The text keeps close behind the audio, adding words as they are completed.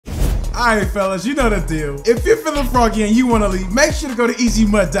Alright fellas, you know the deal. If you're feeling froggy and you want to leave, make sure to go to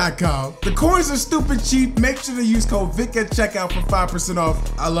easymud.com. The coins are stupid cheap. Make sure to use code VIC at checkout for 5%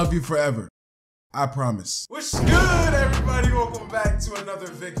 off. I love you forever. I promise. What's good, everybody? Welcome back to another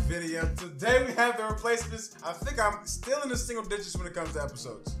Vic video. Today we have the replacements. I think I'm still in the single digits when it comes to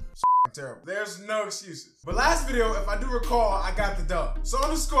episodes. Terrible. There's no excuses. But last video, if I do recall, I got the dub. So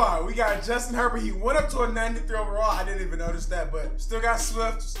on the squad, we got Justin Herbert. He went up to a 93 overall. I didn't even notice that, but still got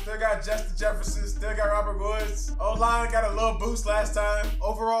Swift, still got Justin Jefferson, still got Robert Woods. O-line got a little boost last time.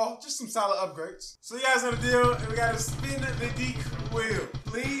 Overall, just some solid upgrades. So you guys know the deal. We got to spin the deek wheel.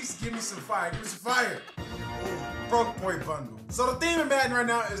 Please give me some fire. Give me some fire. Ooh, broke boy bundle. So the theme in Madden right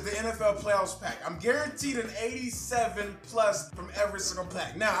now is the NFL playoffs pack. I'm guaranteed an 87 plus from every single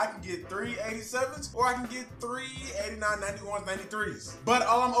pack. Now I can get 3 87s or I can get 3 89, 91s, 93s. But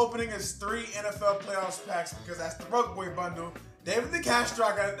all I'm opening is 3 NFL playoffs packs because that's the broke boy bundle. David the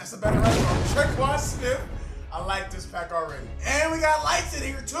Castro, that's a better restaurant. Trequan Smith, I like this pack already. And we got lights in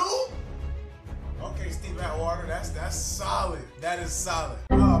here too. Okay, Steve Atwater, that's solid. That is solid.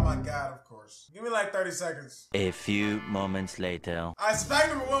 Oh my God, of course. Give me like 30 seconds. A few moments later. All right, so pack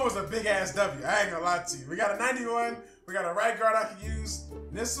number 1 was a big ass W. I ain't gonna lie to you. We got a 91. We got a right guard I can use.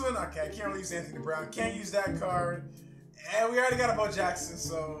 This one, okay, I can't really use Anthony Brown. Can't use that card. And we already got a Bo Jackson,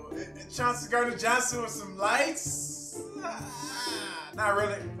 so Chauncey Gardner-Johnson with some lights. Not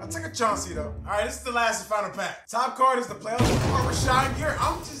really. I'll take a Chauncey though. All right, this is the last and final pack. Top card is the playoff for Rashawn Gary.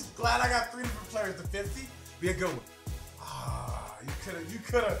 I'm just glad I got 3 different players. The 50 be a good one. Ah, you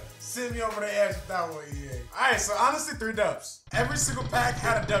could have sent me over the edge with that one, EA. All right, so honestly, 3 dubs. Every single pack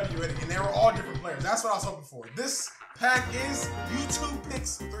had a W in it, and they were all different players. That's what I was hoping for. This pack is YouTube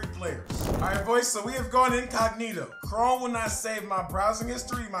picks 3 players. All right, boys, so we have gone incognito. Chrome will not save my browsing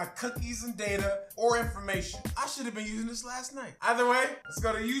history, my cookies and data, or information. I should have been using this last night. Either way, let's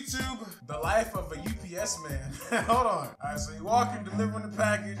go to YouTube. The life of a UPS man. Hold on. All right, so you walk in, delivering the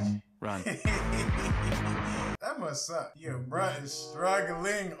package. Run. That must suck. Your bruh is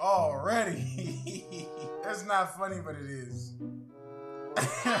struggling already. It's not funny, but it is.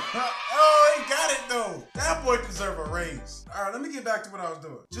 Oh, he got it though. That boy deserve a raise. All right, let me get back to what I was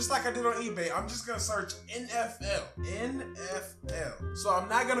doing. Just like I did on eBay, I'm just gonna search NFL. NFL. So I'm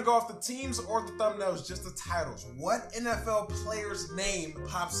not gonna go off the teams or the thumbnails, just the titles. What NFL player's name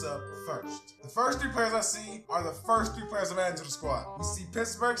pops up first? The first 3 players I see are the first 3 players I've added to the squad. We see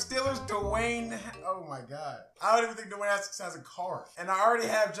Pittsburgh Steelers, Dwayne. Oh my God. I don't even think Dwayne Haskins has a card. And I already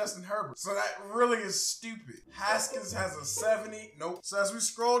have Justin Herbert. So that really is stupid. Haskins has a 70. Nope. So as we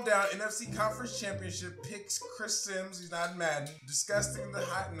scroll down, NFC Conference Championship picks Chris Sims. He's not in Madden. Disgusting the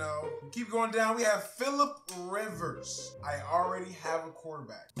hot no. Keep going down. We have Phillip Rivers. I already have a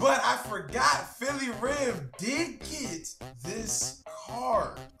quarterback. But I forgot Philly Riv did get this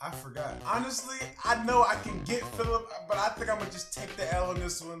card. I forgot. Honestly, I know I can get Phillip, but I think I'm gonna just take the L on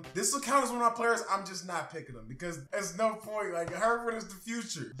this one. This will count as one of my players. I'm just not picking him because there's no point. Like, Herbert is the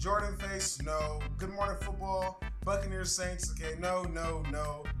future. Jordan Face, no. Good Morning Football. Buccaneers Saints, okay, no.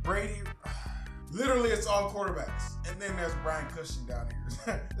 Brady, literally it's all quarterbacks. And then there's Brian Cushing down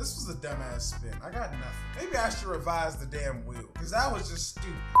here. This was a dumbass spin. I got nothing. Maybe I should revise the damn wheel because that was just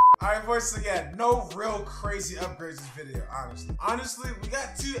stupid. All right, boys, so yeah, no real crazy upgrades this video, honestly. Honestly, we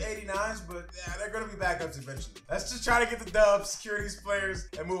got 2 89s, but yeah, they're gonna be backups eventually. Let's just try to get the dubs, secure these players,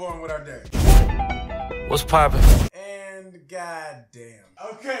 and move on with our day. What's poppin'? And goddamn.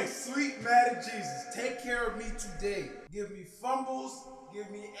 Okay, sweet Madden Jesus, take care of me today. Give me fumbles,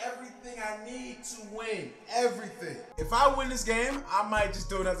 give me everything I need to win. Everything. If I win this game, I might just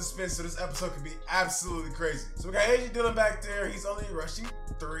do another spin so this episode could be absolutely crazy. So we got AJ Dillon back there. He's only rushing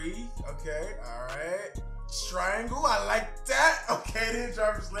 3. Okay, all right. Triangle, I like that. Okay, then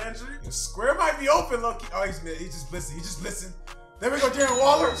Jarvis Landry. The square might be open, Loki. Oh, he's just blitzing. He's just blitzing. There we go, Darren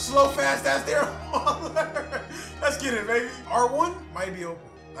Waller. Slow, fast, that's Darren Waller. Let's get it, baby. R1 might be open.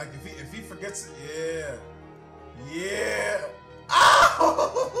 Like if he forgets it, yeah.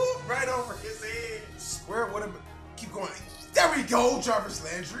 Ow! Right over his head. Square, what? Keep going. There we go, Jarvis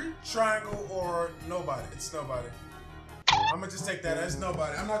Landry. Triangle or nobody. It's nobody. I'm gonna just take that as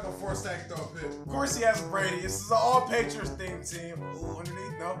nobody. I'm not gonna force that to throw a pick. Of course he has Brady. This is an all Patriots themed team. Ooh,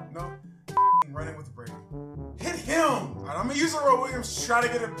 underneath, no. Running with Brady. Hit him! All right, I'm gonna use a Roy Williams to try to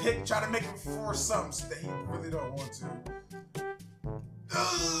get a pick, try to make him force something that he really don't want to.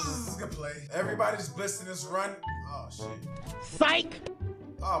 Good play. Everybody's blitzing this run. Oh shit. Psych!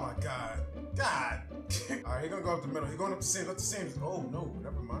 Oh my God. God. Alright, he's gonna go up the middle. He's going up the seams. Oh no,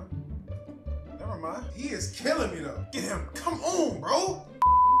 never mind. He is killing me though. Get him. Come on, bro.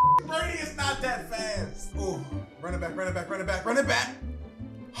 Brady is not that fast. Ooh. Run it back.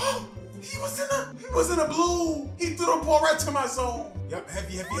 He was in a blue. He threw the ball right to my zone. Yep,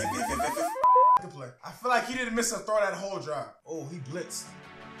 heavy. Good play. I feel like he didn't miss a throw that whole drive. Oh, he blitzed.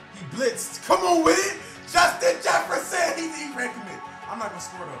 Come on with it. Justin Jefferson. He wrecking it. I'm not gonna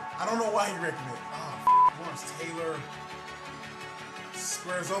score though. I don't know why he wrecking it. Oh, Lawrence Taylor.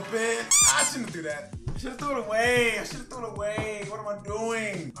 Squares open. I shouldn't do that. I should have thrown it away. What am I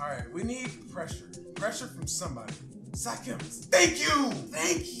doing? All right, we need pressure. Pressure from somebody. Sack him. Thank you.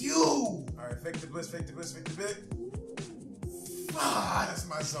 All right, fake the blitz. Ah, that's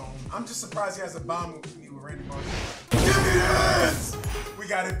my zone. I'm just surprised he has a bomb with me with Randy Moss. Give me this! We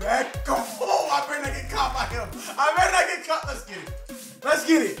got it back. Come on, I better not get caught by him. Let's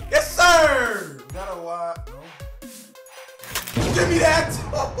get it. Yes, sir. Got a what? No. Give me that.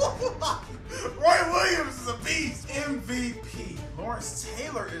 Roy Williams is a beast. MVP. Lawrence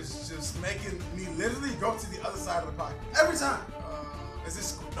Taylor is just making me literally go to the other side of the pocket. Every time. Is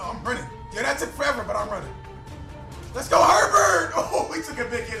this? No, I'm running. Yeah, that took forever, but I'm running. Let's go, Herbert! Oh, we took a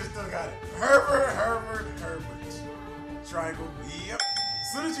big hit and still got it. Herbert. Triangle. Yep.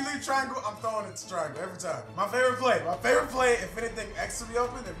 As soon as you leave triangle, I'm throwing it to triangle every time. My favorite play, if anything, X will be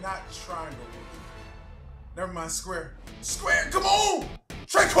open, if not, triangle. Never mind, square. Square, come on!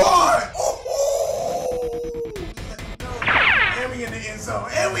 Traquan! Oh! And we in the end zone. All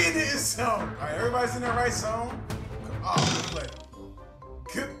right, everybody's in the right zone. Oh, good play.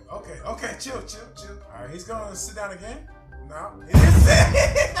 Good. Okay, chill. All right, he's gonna sit down again. No, he didn't sit.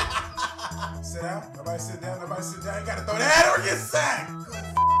 Sit down. Nobody sit down. You gotta throw that or get sacked.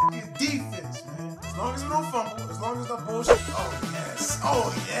 Good defense, man. As long as we don't fumble, as long as no bullshit.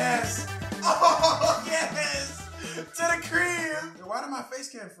 Oh yes. To the crib. Yo, why did my face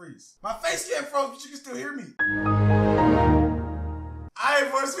cam freeze? My face cam froze, but you can still hear me.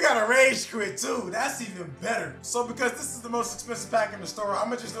 Alright, boys, we got a rage quit too. That's even better. So because this is the most expensive pack in the store, I'm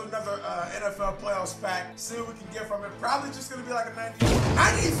gonna just do another NFL playoffs pack. See what we can get from it. Probably just gonna be like a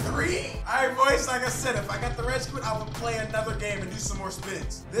 93. Alright, boys, like I said, if I got the rage quit, I will play another game and do some more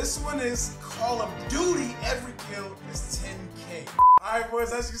spins. This one is Call of Duty. Every kill is 10K. Alright,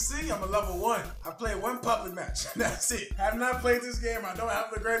 boys, as you can see, I'm a level 1. I played one public match. That's it. Have not played this game. I don't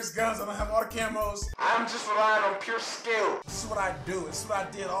have the greatest guns. I don't have all the camos. I'm just relying on pure skill. This is what I do. This is what I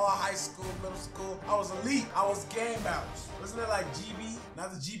did all high school, middle school. I was elite. I was game battles. Wasn't it like GB?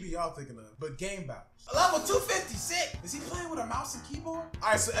 Not the GB y'all thinking of, but game battles. Level 256. Is he playing with a mouse and keyboard?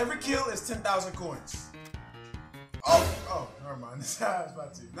 Alright, so every kill is 10,000 coins. Oh, never mind. This is how I was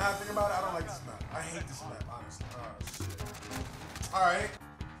about to. Now I think about it, I don't like this map. I hate this map, honestly. Oh, shit. Alright.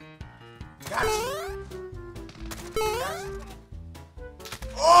 Got you.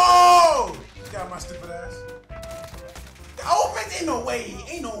 Oh! You got my stupid ass. Oh, man, ain't no way.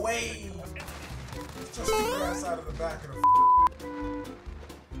 Get your stupid ass out of the back of the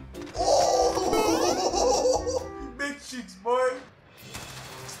Oh! Big cheeks, boy.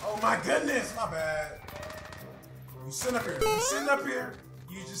 Oh my goodness, my bad. You sitting up here.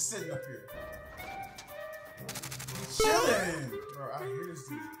 You just sitting up here. You chilling. Bro, I hear this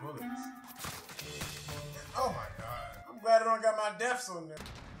dude's bullets. Oh my god. I'm glad I don't got my deaths on there.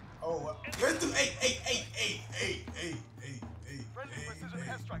 Oh, let's do 8.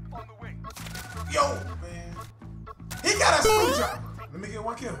 Yo, man. He got a screwdriver. Let me get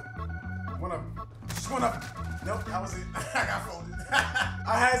one kill. One of them. Just one of them. Nope, that was it. I got folded.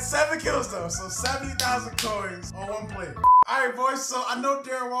 I had 7 kills though, so 70,000 coins on one play. Alright, boys, so I know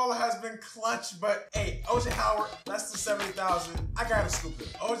Darren Waller has been clutch, but hey, OJ Howard, less than 70,000. I gotta scoop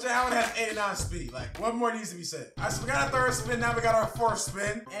it. OJ Howard has 89 speed. Like, what more needs to be said? Alright, so we got our 3rd spin, now we got our 4th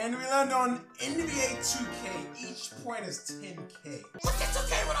spin. And we landed on NBA 2K. Each point is 10K. Look at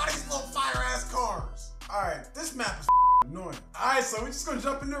 2K with all these little fire-ass cars. Alright, this map is annoying. Alright, so we're just gonna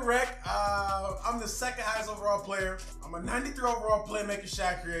jump into rec. I'm the 2nd highest overall player. I'm a 93 overall playmaker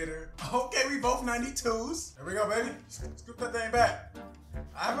shot creator. Okay, we both 92s. There we go, baby. Scoop that thing back.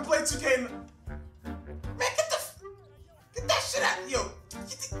 I haven't played 2K in... Man, get that shit out. Yo.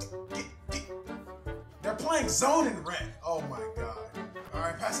 They're playing zone in rec. Oh my god.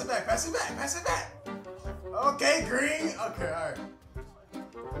 Alright, pass it back. Okay, green. Okay, alright.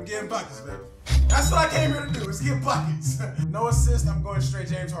 I'm getting buckets, baby. That's what I came here to do, is get buckets. No assist, I'm going straight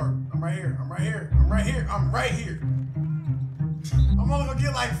James Harden. I'm right here. I'm only gonna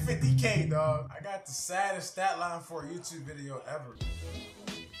get like 50K, dog. I got the saddest stat line for a YouTube video ever.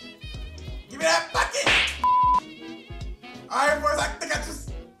 Give me that bucket! Alright, boys, I think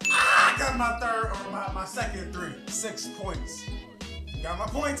I got my 3rd, or my 2nd 3. 6 points. Got my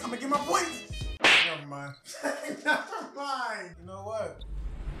points, I'm gonna get my points. Never mind. You know what?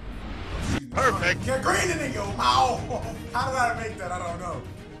 Perfect. Get green in your mouth. How did I make that? I don't know.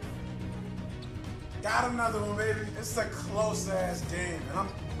 Got another one, baby. It's a close ass game. And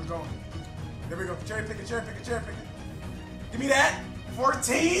we're going. There we go. Cherry picking, cherry picking, cherry picking. Give me that.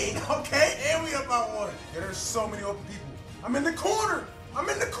 14. Okay. And we up by 1. Yeah, there's so many open people. I'm in the corner. I'm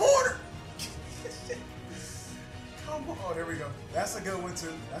in the corner. Come on. Oh, there we go. That's a good one,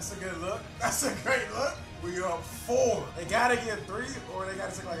 too. That's a good look. That's a great look. We up 4. They gotta get 3 or they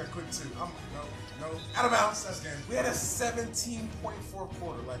gotta take like a quick 2. No. Out of bounds. That's game. We had a 17.4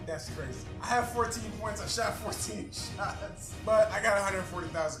 quarter. Like, that's crazy. I have 14 points. I shot 14 shots. But I got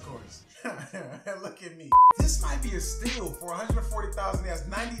 140,000 coins. Look at me. This might be a steal for 140,000. He has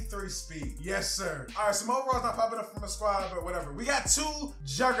 93 speed. Yes, sir. All right, some overalls not popping up from the squad, but whatever. We got 2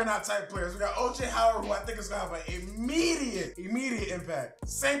 juggernaut type players. We got OJ Howard, who I think is gonna have an immediate impact.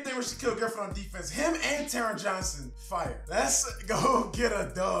 Same thing with Shaquille Griffin on defense. Him and Taron Johnson, fire. Let's go get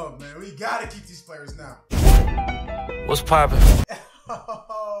a dub, man. We gotta keep these players now. What's poppin'?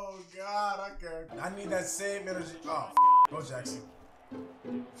 Oh God, I need that same energy. Oh, Bo Jackson.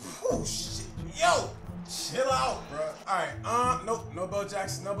 Oh shit, yo, chill out, bro. All right, nope, no Bo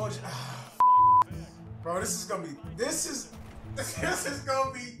Jackson, no Bo Jackson. Bro, this is gonna be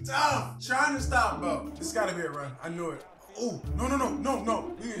tough. Trying to stop Bo. This gotta be a run. I knew it. Oh,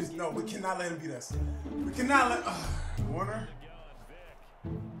 no. We cannot let him beat us. We cannot let. Warner.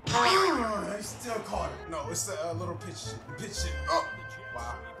 He still caught it. No, it's a little pitch shit. Oh,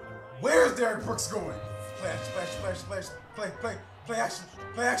 wow. Where's Derek Brooks going? Play action.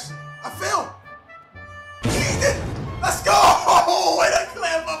 I fell. He did. Let's go. Way to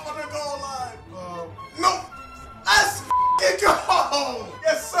clamp up on the goal line. No. Let's go.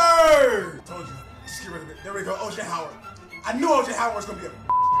 Yes, sir. Told you. Just get rid of it. There we go. OJ Howard. I knew OJ Howard was gonna be a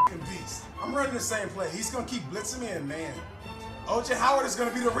beast. I'm running the same play. He's gonna keep blitzing me, and man, OJ Howard is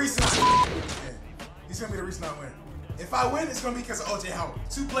gonna be the reason I win. He's gonna be the reason I win. If I win, it's gonna be because of OJ Howard.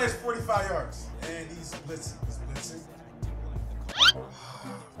 2 plays, 45 yards, and he's blitzing.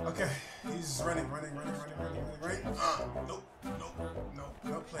 Okay, he's running. Nope.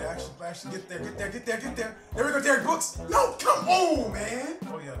 Play action. Get there. There we go, Derek Brooks. No, come on, man.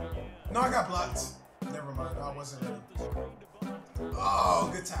 Oh yeah. No, I got blocked. Never mind. I wasn't ready. Oh,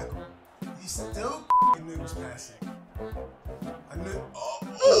 good tackle. He still knew he was passing. I knew.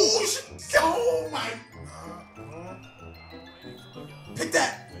 Oh my. Pick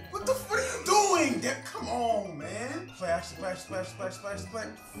that. What the fuck are you doing? Come on, man. Play action. Play.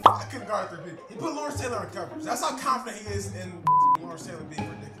 I couldn't guard 3 people. He put Lawrence Taylor in coverage. That's how confident he is in Lawrence Taylor being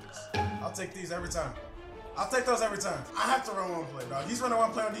ridiculous. I'll take these every time. I'll take those every time. I have to run 1 play, dog. He's running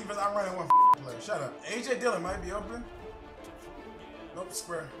 1 play on defense. I'm running 1 play. Shut up. AJ Dillon might be open. Nope,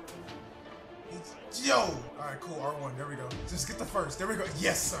 square. Yo. All right, cool. R1. There we go. Just get the first. There we go.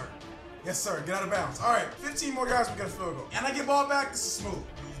 Yes, sir. Get out of bounds. All right, 15 more yards. We get a field goal. And I get ball back. This is smooth.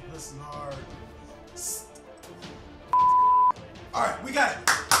 Listen hard. All right, we got it.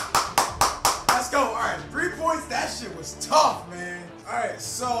 Let's go. All right, 3 points. That shit was tough, man. All right,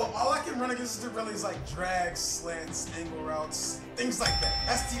 so all I can run against this really is like drags, slants, angle routes, things like that.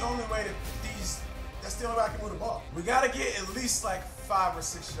 That's the only way that's the only way I can move the ball. We gotta get at least like 5 or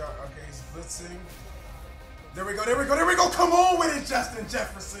 6 yards. Okay, he's blitzing. There we go. Come on with it, Justin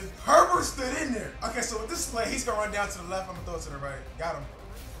Jefferson. Herbert stood in there. Okay, so with this play, he's gonna run down to the left. I'm gonna throw it to the right. Got him.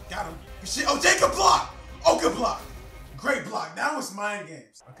 Shit. Oh, Jacob block. Oh, good block. Great block. That was mind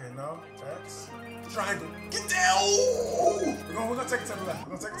games. Okay, no. That's triangle. Get down. We're gonna take it to the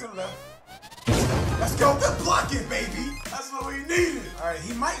left. Let's go. Good blocking, baby. That's what we needed. All right,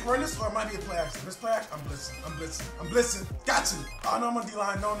 he might run this or it might be a play action. This play action. I'm blitzing. Got to. Oh, no, I'm on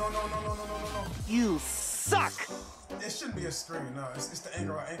D-line. No. You suck. It shouldn't be a screen. No, it's the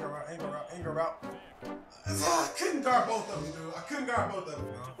angle route. I couldn't guard both of them, dude. No,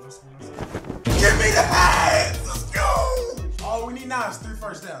 give me the hands. Let's go. All we need now is 3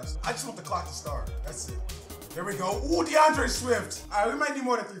 first downs. I just want the clock to start. That's it. There we go. Ooh, DeAndre Swift. All right, we might need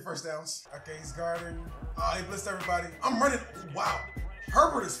more than 3 first downs. Okay, he's guarding. Oh, he blitzed everybody. I'm running. Wow.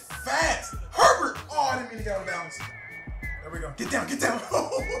 Herbert is fast. Herbert. Oh, I didn't mean to get out of bounds. There we go. Get down.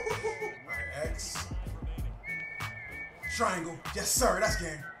 All right, X. Triangle. Yes, sir. That's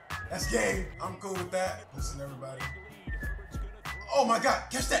game. I'm cool with that. Listen, everybody. Oh, my God.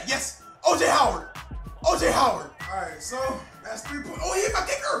 Catch that. Yes. OJ Howard. All right, so that's 3 points. Oh, he hit my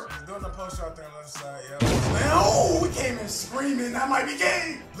kicker. He's doing the poster out there on the left side. Yeah. Oh, we came in screaming. That might be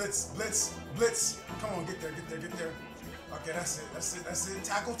game. Blitz. Come on, get there. Okay, that's it.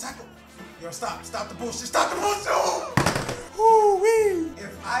 Tackle. Yo, stop the bullshit. Woo-wee.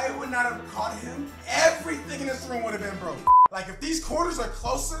 If I would not have caught him, everything in this room would have been broke. Like, if these corners are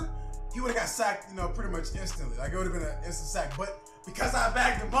closer, he would have got sacked, pretty much instantly. Like, it would have been an instant sack. But because I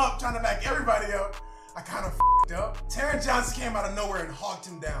backed him up, trying to back everybody up, kind of up. Taron Johnson came out of nowhere and hogged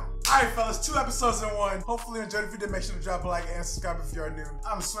him down. Alright fellas, 2 episodes in 1. Hopefully you enjoyed. If you did, make sure to drop a like and subscribe if you're new.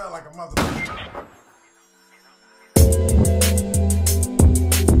 I'm sweating like a motherfucker.